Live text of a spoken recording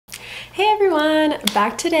Hey everyone,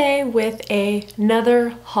 back today with another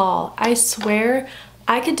haul. I swear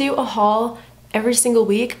I could do a haul every single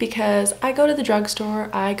week because I go to the drugstore,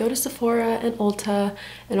 I go to Sephora and Ulta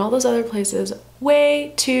and all those other places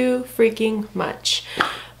way too freaking much.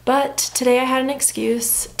 But today I had an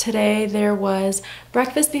excuse. Today there was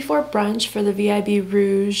breakfast before brunch for the VIB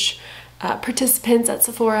Rouge participants at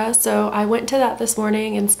Sephora, so I went to that this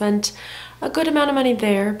morning and spent a good amount of money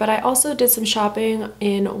there, but I also did some shopping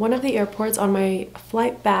in one of the airports on my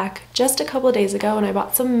flight back just a couple of days ago, and I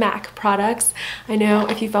bought some MAC products. I know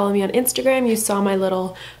if you follow me on Instagram, you saw my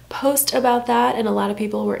little post about that, and a lot of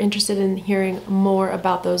people were interested in hearing more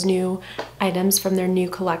about those new items from their new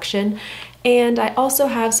collection. And I also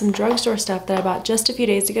have some drugstore stuff that I bought just a few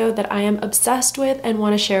days ago that I am obsessed with and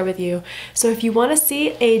want to share with you. So if you want to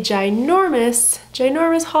see a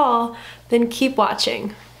ginormous haul, then keep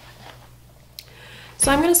watching.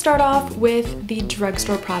 So I'm going to start off with the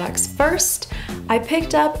drugstore products. First, I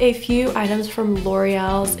picked up a few items from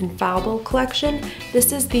L'Oreal's Infallible collection.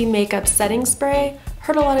 This is the makeup setting spray.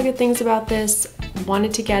 Heard a lot of good things about this,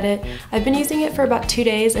 wanted to get it. I've been using it for about 2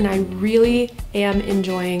 days and I really am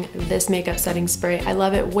enjoying this makeup setting spray. I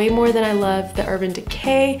love it way more than I love the Urban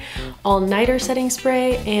Decay all-nighter setting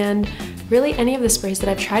spray and really any of the sprays that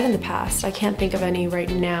I've tried in the past. I can't think of any right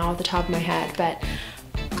now off the top of my head, but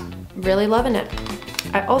really loving it.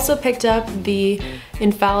 I also picked up the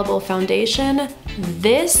Infallible foundation.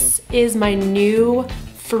 This is my new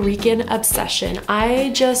freaking obsession.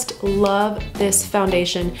 I just love this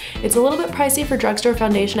foundation. It's a little bit pricey for drugstore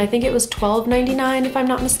foundation. I think it was $12.99 if I'm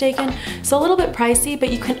not mistaken. So a little bit pricey,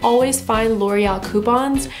 but you can always find L'Oreal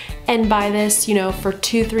coupons and buy this, you know, for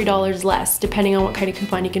 $2, $3 less, depending on what kind of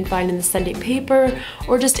coupon you can find in the Sunday paper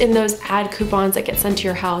or just in those ad coupons that get sent to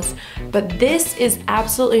your house. But this is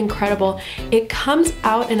absolutely incredible. It comes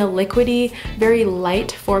out in a liquidy, very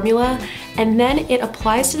light formula, and then it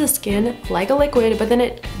applies to the skin like a liquid, but then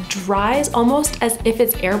it dries almost as if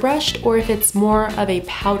it's airbrushed or if it's more of a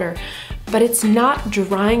powder. But it's not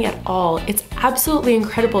drying at all. It's absolutely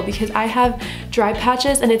incredible because I have dry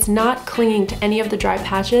patches and it's not clinging to any of the dry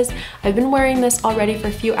patches. I've been wearing this already for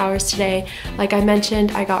a few hours today. Like I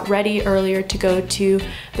mentioned, I got ready earlier to go to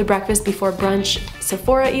the breakfast before brunch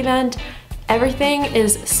Sephora event. Everything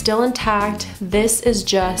is still intact. This is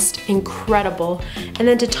just incredible. And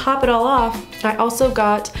then to top it all off, I also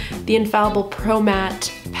got the Infallible Pro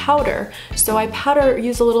Matte powder. So I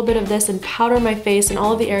use a little bit of this and powder my face in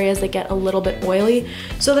all of the areas that get a little bit oily.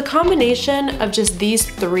 So the combination of just these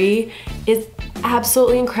three is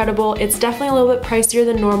absolutely incredible. It's definitely a little bit pricier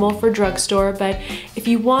than normal for drugstore, but if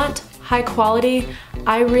you want high quality,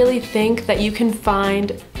 I really think that you can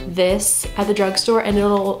find this at the drugstore and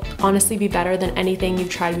it'll honestly be better than anything you've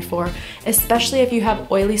tried before, especially if you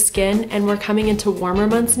have oily skin, and we're coming into warmer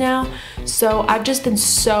months now. So I've just been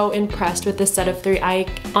so impressed with this set of three. I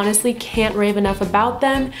honestly can't rave enough about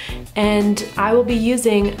them, and I will be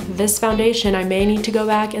using this foundation. I may need to go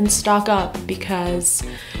back and stock up because,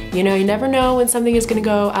 you know, you never know when something is going to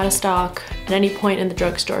go out of stock at any point in the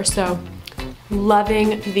drugstore. So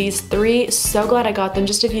loving these three. So glad I got them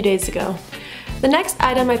just a few days ago. The next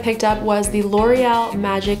item I picked up was the L'Oreal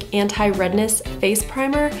Magic Anti-Redness Face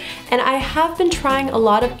Primer, and I have been trying a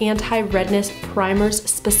lot of anti-redness primers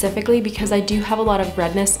specifically because I do have a lot of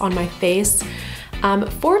redness on my face.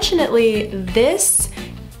 Fortunately, this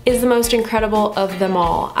is the most incredible of them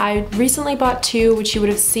all. I recently bought two, which you would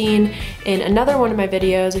have seen in another one of my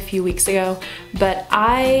videos a few weeks ago, but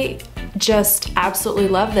I just absolutely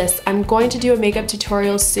love this. I'm going to do a makeup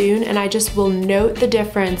tutorial soon, and I just will note the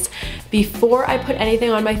difference before I put anything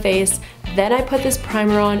on my face, then I put this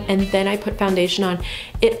primer on, and then I put foundation on.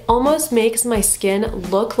 It almost makes my skin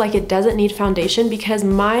look like it doesn't need foundation because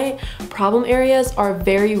my problem areas are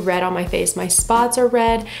very red on my face. My spots are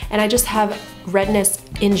red, and I just have redness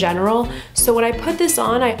in general. So when I put this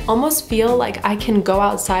on, I almost feel like I can go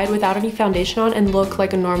outside without any foundation on and look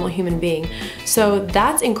like a normal human being. So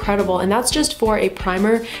that's incredible, and that's just for a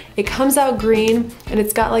primer. It comes out green, and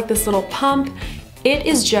it's got like this little pump. It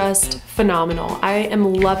is just phenomenal. I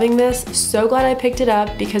am loving this. So glad I picked it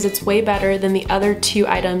up because it's way better than the other two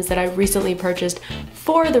items that I recently purchased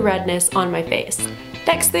for the redness on my face.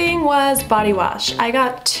 Next thing was body wash. I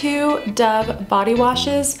got two Dove body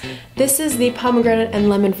washes. This is the pomegranate and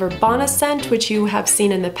lemon verbena scent, which you have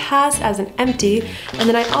seen in the past as an empty. And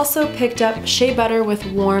then I also picked up shea butter with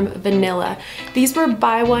warm vanilla. These were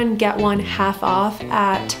buy one, get one half off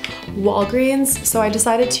at Walgreens. So I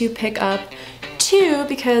decided to pick up two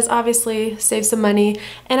because obviously save some money,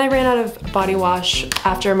 and I ran out of body wash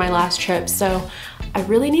after my last trip, so I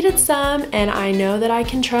really needed some, and I know that I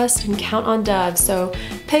can trust and count on Dove, so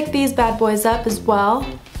pick these bad boys up as well.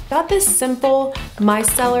 Got this simple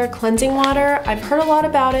Micellar cleansing water. I've heard a lot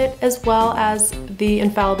about it, as well as the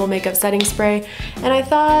Infallible makeup setting spray, and I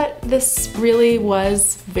thought this really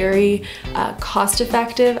was very cost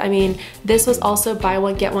effective. I mean, this was also buy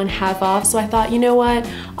one get one half off, so I thought, you know what,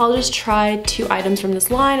 I'll just try 2 items from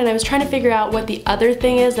this line, and I was trying to figure out what the other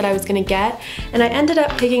thing is that I was gonna get, and I ended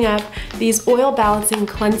up picking up these oil balancing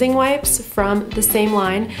cleansing wipes from the same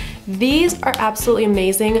line. These are absolutely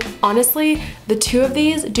amazing. Honestly, the 2 of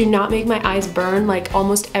these do not make my eyes burn like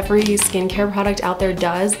almost every skincare product out there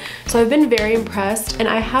does. So I've been very impressed, and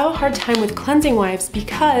I have a hard time with cleansing wipes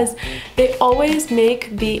because they always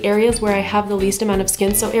make the areas where I have the least amount of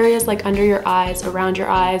skin, so areas like under your eyes, around your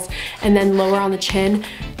eyes, and then lower on the chin,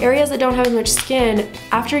 areas that don't have as much skin,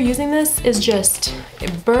 after using this is just,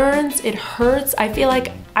 it burns, it hurts. I feel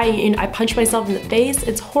like I punch myself in the face.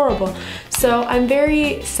 It's horrible. So I'm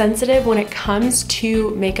very sensitive when it comes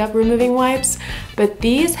to makeup removing wipes, but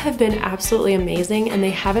these have been absolutely amazing, and they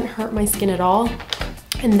haven't hurt my skin at all.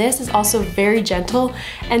 And this is also very gentle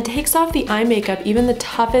and takes off the eye makeup. Even the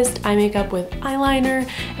toughest eye makeup with eyeliner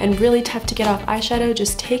and really tough to get off eyeshadow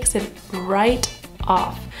just takes it right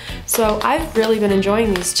off. So I've really been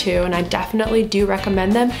enjoying these 2, and I definitely do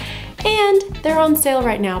recommend them. And they're on sale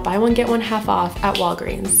right now. Buy one, get one half off at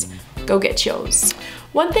Walgreens. Go get yours.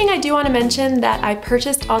 One thing I do want to mention that I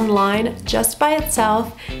purchased online just by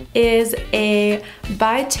itself is a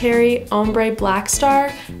By Terry Ombre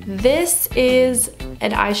Blackstar. This is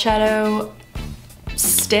an eyeshadow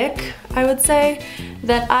stick, I would say,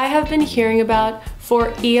 that I have been hearing about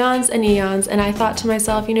for eons and eons, and I thought to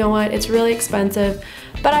myself, you know what, it's really expensive,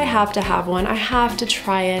 but I have to have one. I have to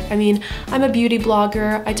try it. I mean, I'm a beauty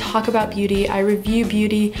blogger. I talk about beauty. I review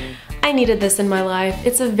beauty. I needed this in my life.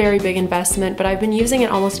 It's a very big investment, but I've been using it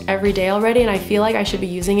almost every day already, and I feel like I should be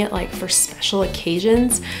using it like for special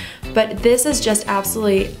occasions. But this is just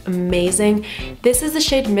absolutely amazing. This is the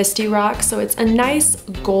shade Misty Rock, so it's a nice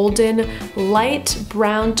golden, light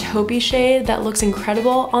brown taupey shade that looks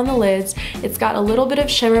incredible on the lids. It's got a little bit of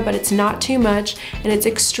shimmer, but it's not too much, and it's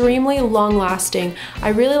extremely long lasting. I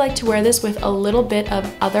really like to wear this with a little bit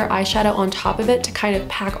of other eyeshadow on top of it to kind of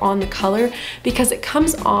pack on the color, because it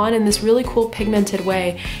comes on in this really cool pigmented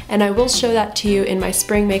way, and I will show that to you in my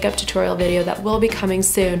spring makeup tutorial video that will be coming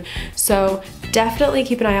soon. So definitely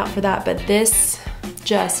keep an eye out for that, but this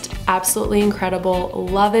just absolutely incredible.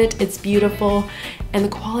 Love it. It's beautiful, and the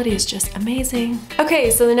quality is just amazing. Okay,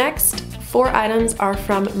 so the next 4 items are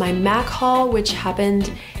from my MAC haul, which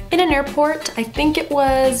happened in an airport. I think it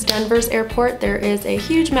was Denver's airport. There is a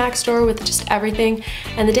huge MAC store with just everything,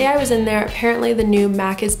 and the day I was in there, apparently the new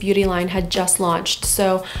MAC is Beauty line had just launched.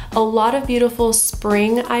 So a lot of beautiful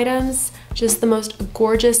spring items, just the most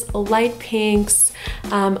gorgeous light pinks,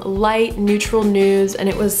 light neutral nudes, and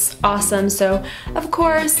it was awesome. So of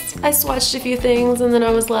course I swatched a few things, and then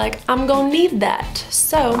I was like, I'm gonna need that.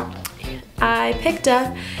 So I picked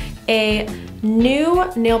up a new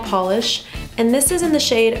nail polish, and this is in the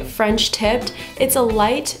shade French Tipped. It's a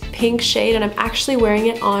light pink shade, and I'm actually wearing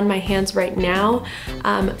it on my hands right now.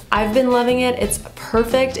 I've been loving it. It's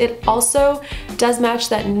perfect. It also does match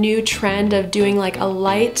that new trend of doing like a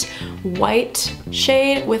light white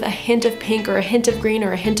shade with a hint of pink or a hint of green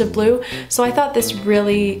or a hint of blue. So I thought this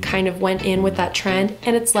really kind of went in with that trend,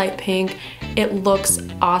 and it's light pink. It looks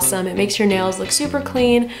awesome. It makes your nails look super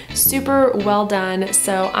clean, super well done.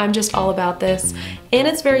 So I'm just all about this. And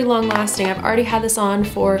it's very long lasting. I've already had this on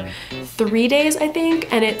for 3 days, I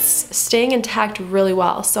think, and it's staying intact really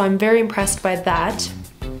well. So I'm very impressed by that.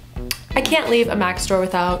 I can't leave a MAC store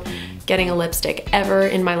without getting a lipstick ever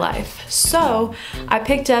in my life. So I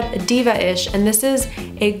picked up Diva Ish, and this is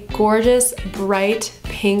a gorgeous bright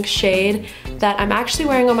pink shade that I'm actually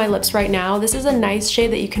wearing on my lips right now. This is a nice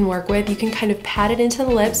shade that you can work with. You can kind of pat it into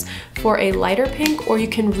the lips for a lighter pink, or you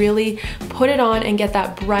can really put it on and get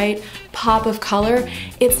that bright pop of color.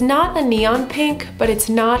 It's not a neon pink, but it's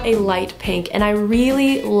not a light pink, and I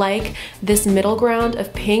really like this middle ground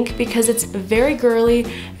of pink because it's very girly,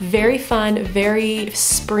 very fun, very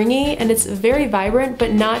springy, and it's very vibrant,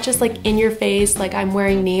 but not just like in your face like I'm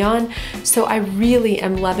wearing neon. So I really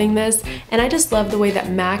am loving this, and I just love the way that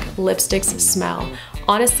MAC lipsticks smell.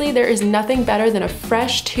 Honestly, there is nothing better than a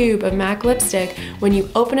fresh tube of MAC lipstick when you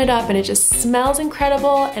open it up and it just smells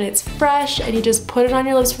incredible and it's fresh, and you just put it on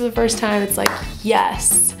your lips for the first time. It's like,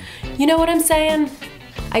 yes. You know what I'm saying?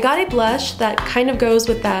 I got a blush that kind of goes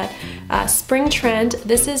with that spring trend.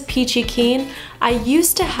 This is Peachykeen. I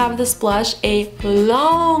used to have this blush a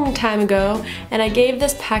long time ago, and I gave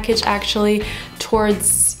this package actually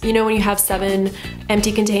towards you know when you have 7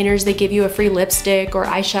 empty containers, they give you a free lipstick or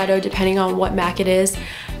eyeshadow depending on what MAC it is.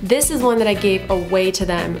 This is one that I gave away to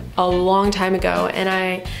them a long time ago,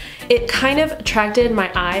 and it kind of attracted my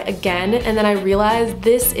eye again, and then I realized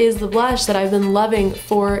this is the blush that I've been loving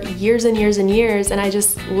for years and years and years, and I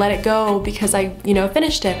just let it go because I, you know,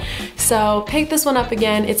 finished it. So pick this one up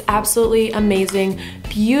again. It's absolutely amazing.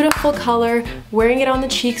 Beautiful color. Wearing it on the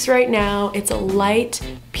cheeks right now. It's a light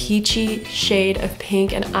peachy shade of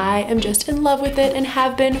pink, and I am just in love with it and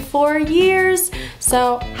have been for years.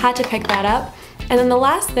 So had to pick that up. And then the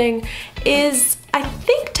last thing is, I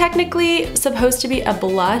think technically supposed to be a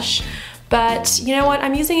blush, but you know what,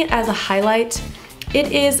 I'm using it as a highlight.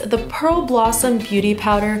 It is the Pearl Blossom Beauty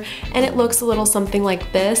Powder, and it looks a little something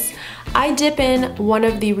like this. I dip in one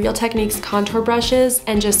of the Real Techniques contour brushes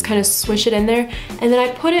and just kind of swish it in there, and then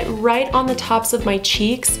I put it right on the tops of my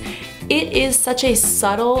cheeks. It is such a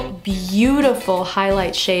subtle, beautiful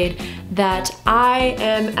highlight shade that I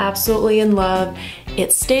am absolutely in love.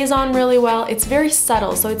 It stays on really well. It's very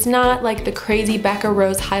subtle, so it's not like the crazy Becca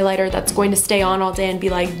Rose highlighter that's going to stay on all day and be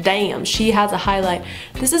like, damn, she has a highlight.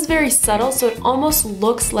 This is very subtle, so it almost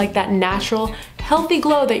looks like that natural, healthy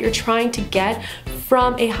glow that you're trying to get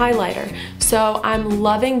from a highlighter. So I'm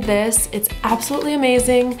loving this. It's absolutely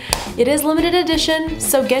amazing. It is limited edition,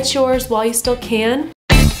 so get yours while you still can.